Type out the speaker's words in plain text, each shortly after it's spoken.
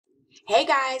Hey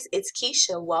guys, it's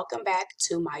Keisha. Welcome back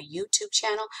to my YouTube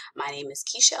channel. My name is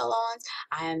Keisha Alons.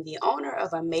 I am the owner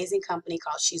of an amazing company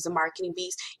called She's a Marketing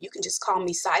Beast. You can just call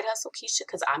me Side Hustle Keisha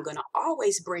because I'm going to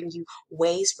always bring you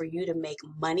ways for you to make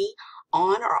money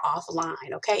on or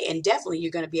offline, okay? And definitely you're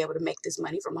going to be able to make this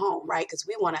money from home, right? Because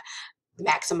we want to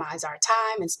maximize our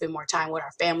time and spend more time with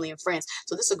our family and friends.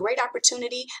 So this is a great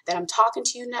opportunity that I'm talking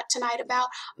to you tonight about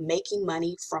making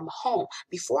money from home.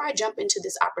 Before I jump into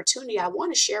this opportunity, I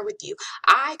want to share with you,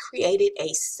 I created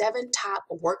a 7 top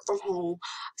work from home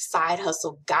side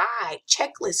hustle guide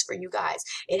checklist for you guys.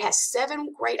 It has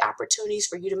 7 great opportunities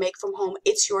for you to make from home.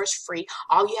 It's yours free.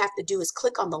 All you have to do is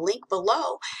click on the link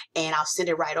below and I'll send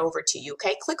it right over to you.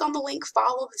 Okay, click on the link,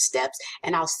 follow the steps,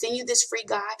 and I'll send you this free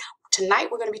guide. Tonight,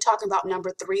 we're going to be talking about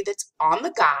number 3 that's on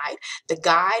the guide. The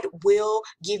guide will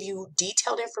give you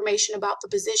detailed information about the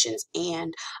positions,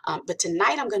 but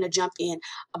tonight I'm going to jump in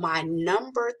my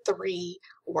number 3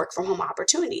 work from home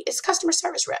opportunity. It's customer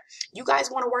service rep. You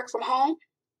guys want to work from home?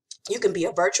 You can be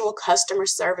a virtual customer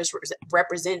service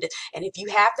representative. And if you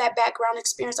have that background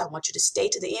experience, I want you to stay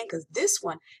to the end because this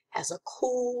one has a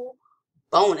cool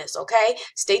bonus. Okay,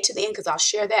 stay to the end because I'll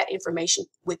share that information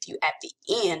with you at the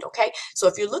end. Okay, so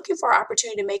if you're looking for an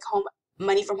opportunity to make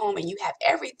money from home and you have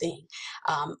everything,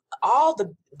 all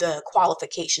the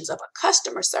qualifications of a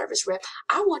customer service rep,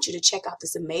 I want you to check out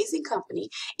this amazing company.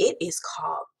 It is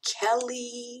called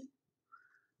Kelly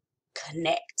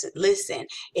Connect. Listen,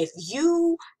 if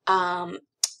you want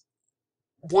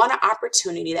an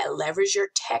opportunity that leverages your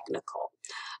technical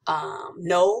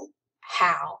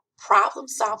know-how,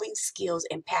 problem-solving skills,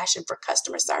 and passion for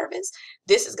customer service,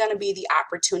 this is going to be the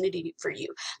opportunity for you.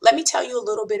 Let me tell you a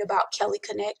little bit about Kelly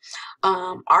Connect.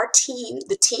 Our team,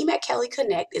 the team at Kelly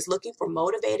Connect, is looking for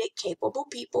motivated, capable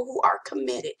people who are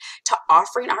committed to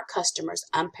offering our customers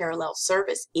unparalleled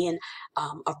service in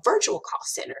a virtual call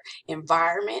center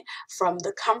environment from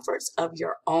the comforts of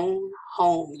your own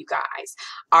home, you guys.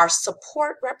 Our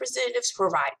support representatives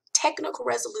provide technical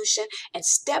resolution and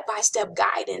step-by-step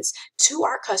guidance to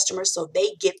our customers so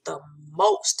they get the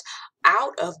most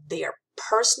out of their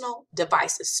personal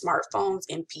devices, smartphones,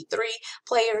 MP3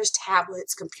 players,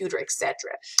 tablets, computer, etc.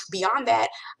 Beyond that,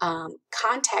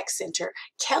 contact center,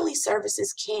 Kelly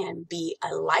Services can be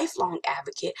a lifelong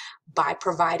advocate by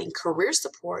providing career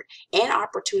support and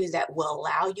opportunities that will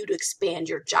allow you to expand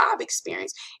your job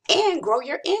experience and grow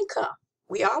your income.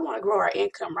 We all want to grow our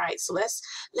income, right? So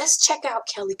let's check out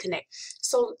Kelly Connect.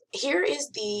 So here is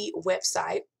the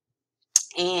website,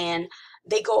 and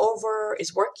they go over,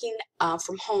 is working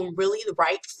from home really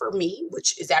right for me?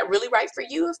 Which is that really right for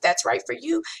you? If that's right for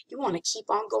you, you want to keep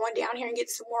on going down here and get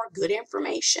some more good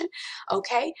information.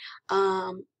 Okay.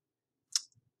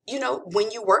 You know,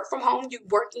 when you work from home,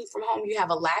 you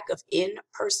have a lack of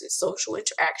in-person social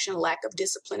interaction, lack of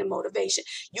discipline and motivation.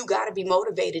 You got to be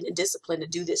motivated and disciplined to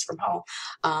do this from home.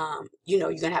 You know,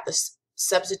 you're going to have to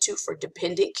substitute for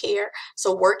dependent care.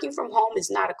 So working from home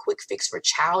is not a quick fix for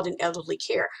child and elderly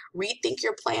care. Rethink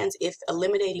your plans if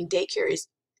eliminating daycare is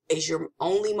your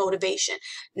only motivation.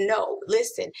 No,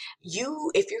 listen,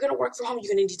 if you're going to work from home,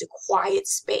 you're going to need a quiet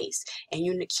space and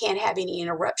you can't have any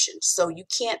interruptions. So you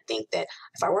can't think that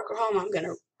if I work from home, I'm going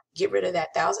to get rid of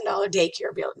that $1,000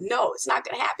 daycare bill. No, it's not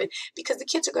going to happen because the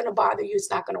kids are going to bother you. It's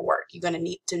not going to work. You're going to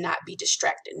need to not be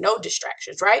distracted. No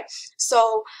distractions, right?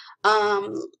 So,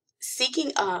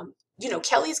 you know,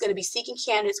 Kelly is going to be seeking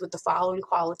candidates with the following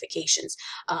qualifications: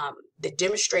 that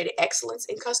demonstrated excellence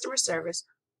in customer service,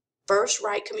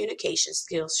 first-rate communication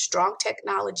skills, strong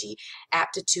technology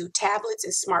aptitude, tablets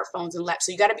and smartphones and laptops.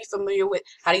 So you got to be familiar with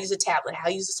how to use a tablet, how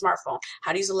to use a smartphone,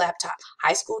 how to use a laptop,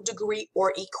 high school degree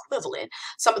or equivalent.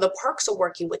 Some of the perks of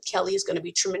working with Kelly is going to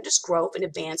be tremendous growth and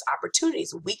advanced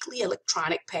opportunities, weekly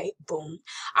electronic pay, boom,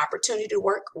 opportunity to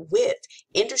work with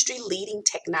industry-leading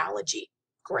technology,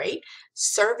 great,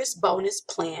 service bonus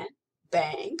plan,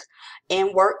 bang,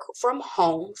 and work from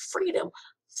home freedom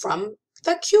from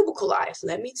the cubicle life.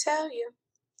 Let me tell you,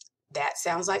 that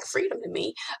sounds like freedom to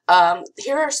me.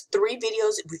 Here are 3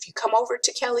 videos. If you come over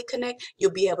to Kelly Connect,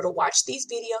 you'll be able to watch these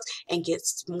videos and get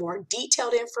more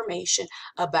detailed information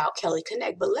about Kelly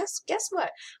Connect. But guess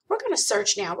what? We're going to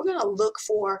search now. We're going to look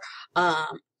for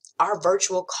our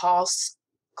virtual call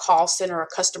center or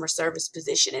customer service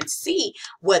position and see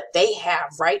what they have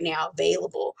right now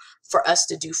available for us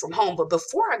to do from home. But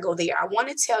before I go there, I want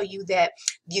to tell you that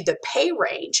the pay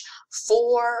range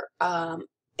for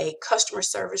a customer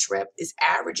service rep is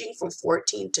averaging from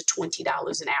 $14 to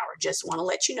 $20 an hour. Just want to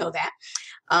let you know that.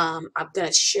 I'm going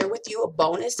to share with you a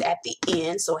bonus at the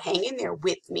end, so hang in there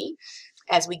with me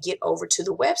as we get over to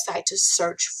the website to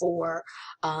search for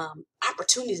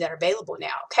opportunities that are available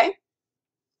now, okay?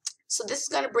 So this is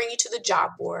going to bring you to the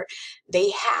job board.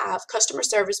 They have customer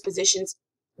service positions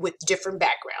with different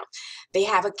backgrounds. They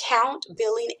have account,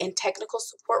 billing, and technical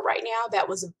support right now. That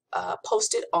was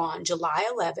posted on July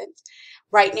 11th.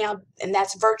 Right now, and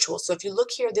that's virtual. So if you look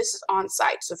here, this is on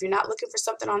site. So if you're not looking for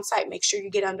something on site, make sure you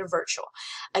get under virtual.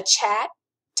 A chat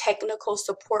technical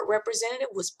support representative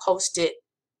was posted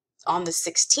on the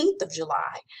 16th of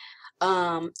July.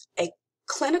 A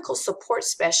clinical support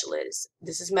specialist,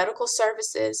 this is medical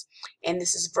services, and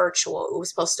this is virtual. It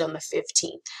was posted on the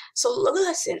 15th. So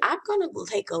listen, I'm going to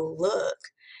take a look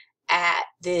at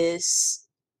this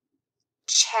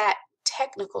chat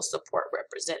technical support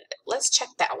representative. Let's check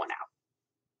that one out.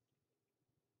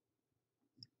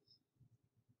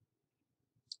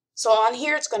 So on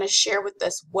here, it's going to share with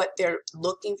us what they're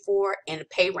looking for and a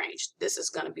pay range. This is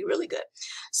going to be really good.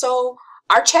 So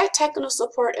our chat technical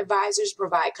support advisors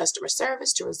provide customer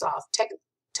service to resolve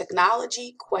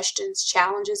technology questions,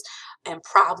 challenges, and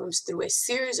problems through a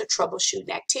series of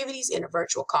troubleshooting activities in a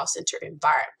virtual call center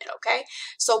environment, okay?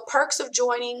 So perks of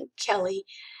joining Kelly.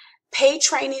 Pay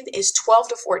training is $12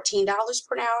 to $14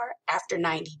 per hour. After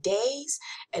 90 days,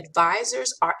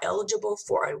 advisors are eligible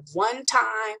for a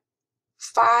one-time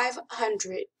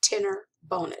 500 tenor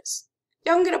bonus.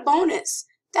 You don't get a bonus.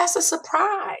 That's a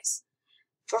surprise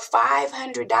for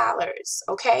 $500,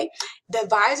 okay? The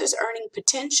advisor's earning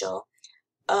potential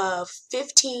of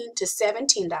 $15 to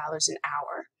 $17 an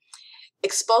hour.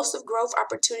 Explosive growth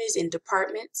opportunities in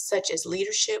departments such as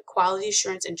leadership, quality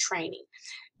assurance, and training.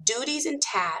 Duties and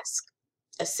tasks,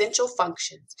 essential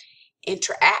functions.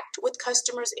 Interact with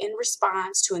customers in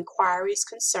response to inquiries,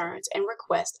 concerns, and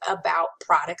requests about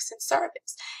products and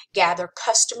service. Gather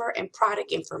customer and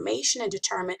product information and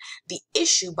determine the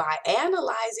issue by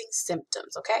analyzing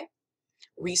symptoms, okay?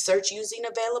 Research using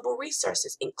available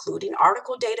resources, including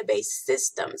article database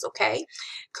systems, okay?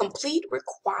 Complete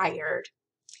required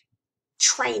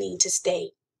training to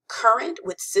stay current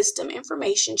with system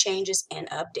information changes and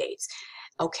updates,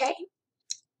 okay?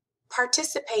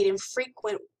 Participate in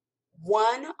frequent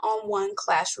one-on-one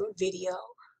classroom video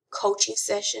coaching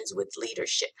sessions with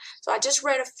leadership. So I just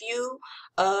read a few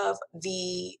of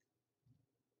the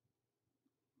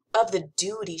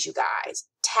duties, you guys,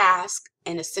 tasks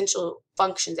and essential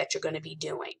functions that you're going to be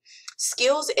doing.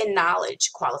 Skills and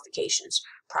knowledge qualifications,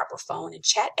 proper phone and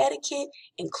chat etiquette,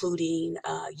 including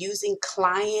using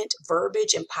client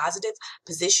verbiage and positive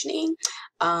positioning,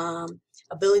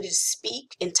 ability to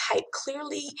speak and type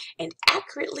clearly and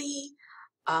accurately,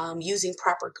 using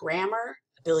proper grammar,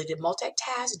 ability to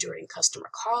multitask during customer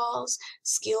calls,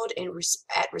 skilled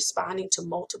at responding to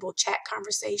multiple chat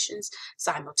conversations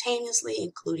simultaneously,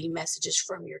 including messages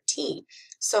from your team.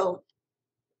 So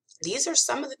these are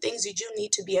some of the things that you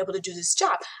need to be able to do this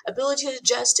job. Ability to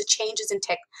adjust to changes in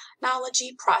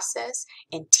technology, process,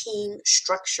 and team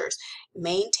structures.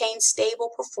 Maintain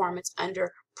stable performance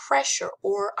under pressure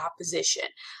or opposition.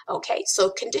 Okay,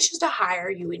 so conditions to hire,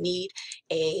 you would need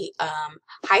a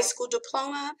high school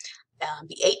diploma,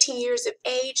 be 18 years of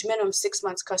age, minimum 6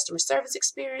 months customer service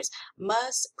experience,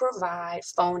 must provide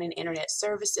phone and internet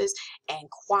services, and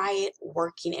quiet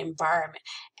working environment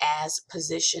as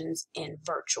positions in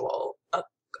virtual,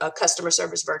 customer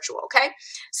service virtual, okay?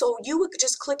 So you would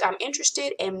just click I'm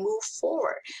interested and move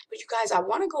forward. But you guys, I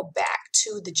want to go back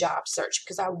to the job search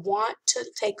because I want to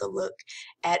take a look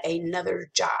at another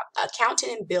job,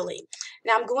 accounting and billing.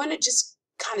 Now I'm going to just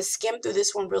kind of skim through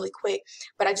this one really quick,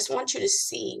 but I just want you to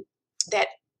see that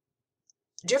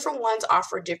different ones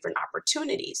offer different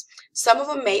opportunities. Some of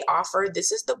them may offer,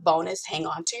 this is the bonus, hang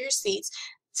on to your seats.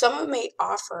 Some of them may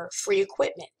offer free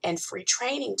equipment and free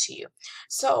training to you.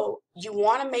 So you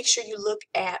want to make sure you look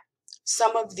at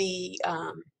some of the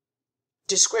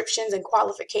descriptions and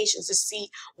qualifications to see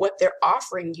what they're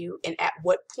offering you and at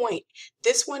what point.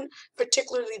 This one,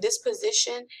 particularly this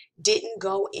position, didn't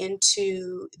go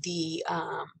into the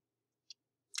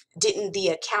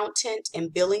accountant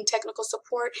and billing technical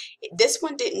support. This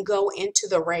one didn't go into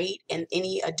the rate and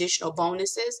any additional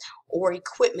bonuses or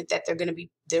equipment that they're going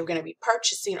to be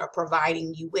purchasing or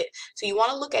providing you with. So you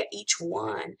want to look at each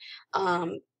one,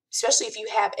 especially if you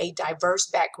have a diverse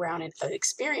background and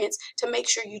experience, to make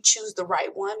sure you choose the right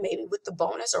one, maybe with the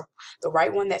bonus or the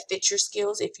right one that fits your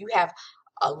skills. If you have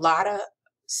a lot of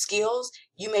skills,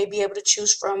 you may be able to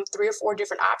choose from 3 or 4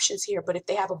 different options here, but if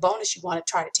they have a bonus, you want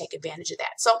to try to take advantage of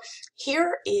that. So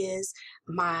here is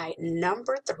my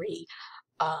number 3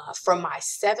 from my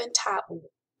 7 top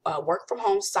work from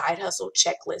home side hustle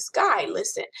checklist guide.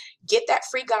 Listen, get that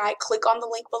free guide. Click on the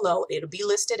link below. It'll be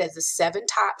listed as the 7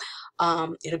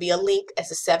 top. It'll be a link as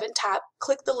the 7 top.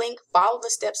 Click the link, follow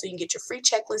the steps so you can get your free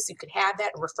checklist. You can have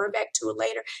that and refer back to it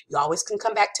later. You always can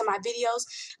come back to my videos.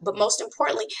 But most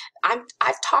importantly,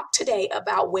 I've talked today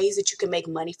about ways that you can make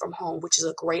money from home, which is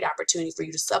a great opportunity for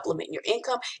you to supplement your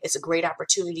income. It's a great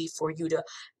opportunity for you to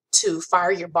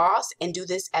fire your boss and do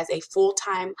this as a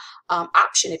full-time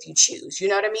option if you choose. You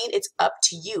know what I mean? It's up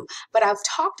to you. But I've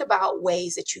talked about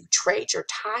ways that you trade your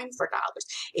time for dollars.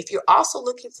 If you're also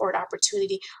looking for an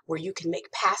opportunity where you can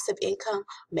make passive income,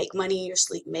 make money in your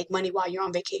sleep, make money while you're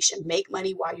on vacation, make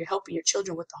money while you're helping your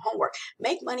children with the homework,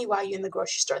 make money while you're in the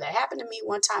grocery store. That happened to me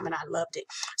one time and I loved it.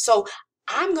 So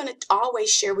I'm going to always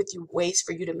share with you ways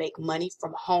for you to make money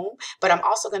from home, but I'm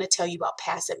also going to tell you about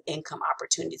passive income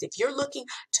opportunities. If you're looking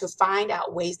to find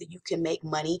out ways that you can make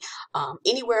money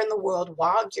anywhere in the world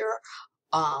while you're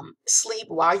asleep,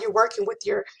 while you're working with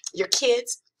your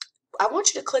kids, I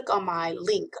want you to click on my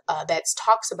link that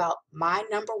talks about my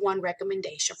 #1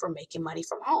 recommendation for making money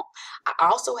from home. I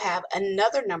also have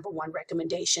another #1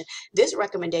 recommendation. This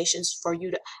recommendation is for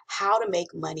you to how to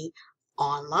make money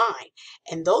online.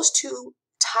 And those two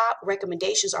top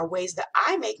recommendations are ways that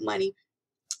I make money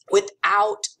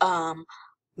without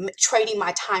trading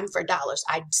my time for dollars.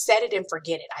 I set it and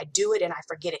forget it. I do it and I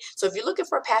forget it. So if you're looking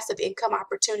for a passive income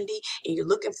opportunity and you're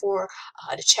looking for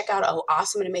to check out an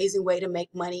awesome and amazing way to make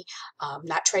money,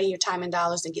 not trading your time in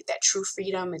dollars and get that true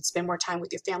freedom and spend more time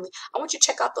with your family, I want you to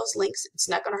check out those links. It's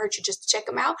not going to hurt you just to check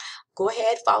them out. Go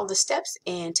ahead, follow the steps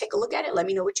and take a look at it. Let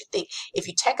me know what you think. If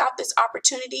you check out this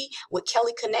opportunity with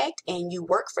Kelly Connect and you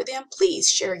work for them, please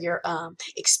share your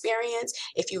experience.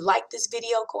 If you like this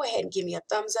video, go ahead and give me a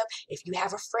thumbs up. If you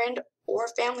have a friend or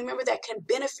a family member that can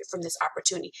benefit from this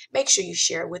opportunity, make sure you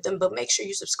share it with them, but make sure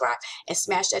you subscribe and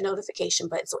smash that notification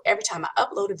button so every time I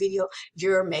upload a video,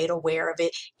 you're made aware of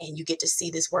it and you get to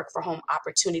see this work for home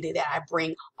opportunity that I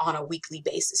bring on a weekly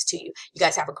basis to you. You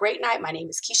guys have a great night. My name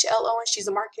is Keisha L. Owens. She's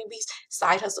a marketing beast.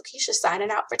 Side Hustle Keisha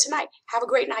signing out for tonight. Have a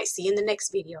great night. See you in the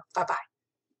next video. Bye-bye.